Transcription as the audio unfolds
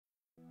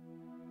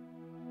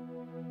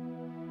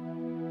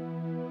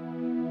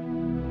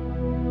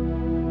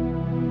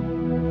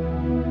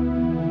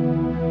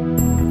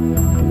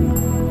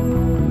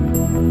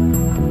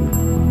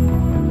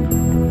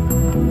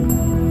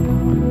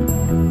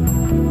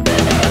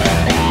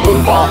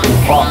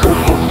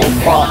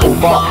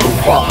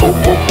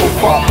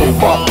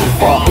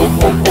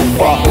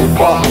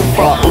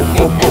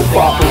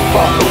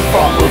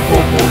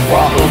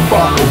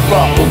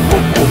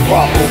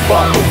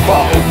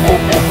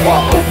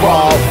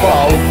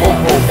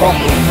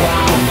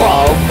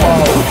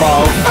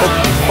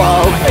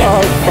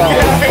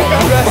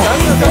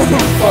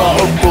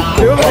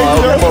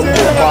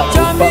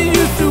Tommy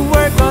used to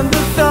work on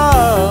the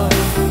store.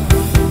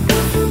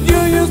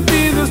 Junior's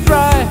business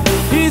dry.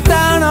 He's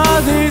down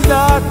on his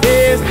luck,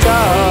 his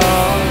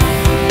job.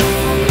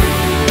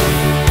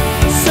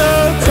 So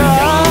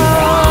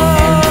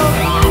tough.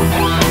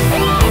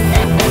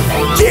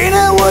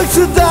 Gina works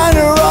a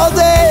diner all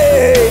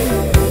day,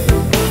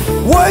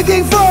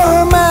 working for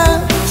her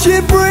man.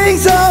 She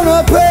brings home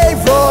her pay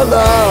for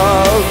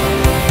love.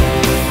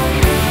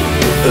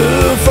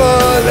 Ooh,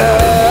 for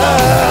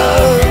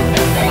love.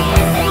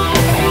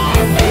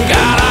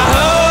 Gotta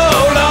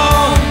hold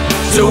on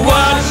to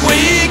what we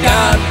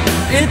got.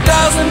 It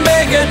doesn't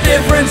make a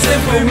difference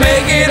if we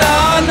make it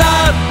or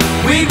not.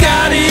 We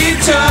got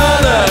each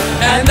other,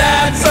 and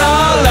that's a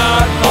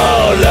lot.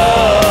 Oh,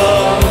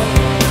 love,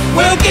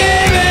 we'll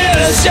give it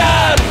a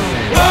shot.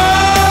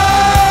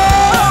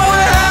 Oh,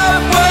 we're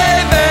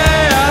halfway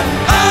there.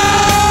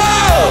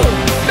 Oh,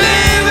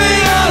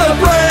 living on a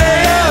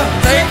prayer.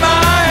 Take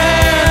my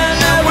hand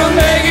and we'll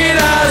make it,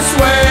 I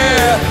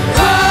swear.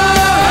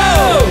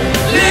 Oh,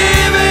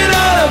 living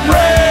on a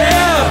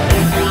prayer.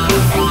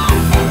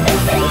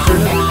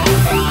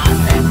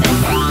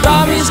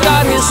 Tommy's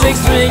got his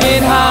sixth string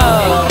in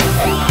half.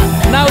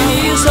 Now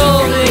he's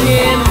holding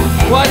in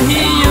what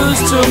he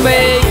used to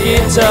make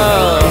it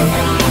tough.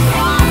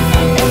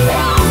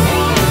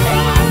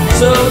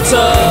 So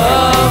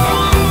tough.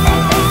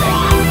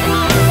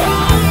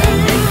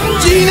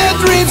 Gina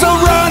dreams of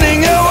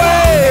running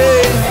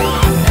away.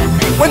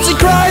 When she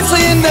cries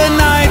in the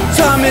night,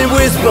 Tommy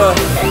whisper,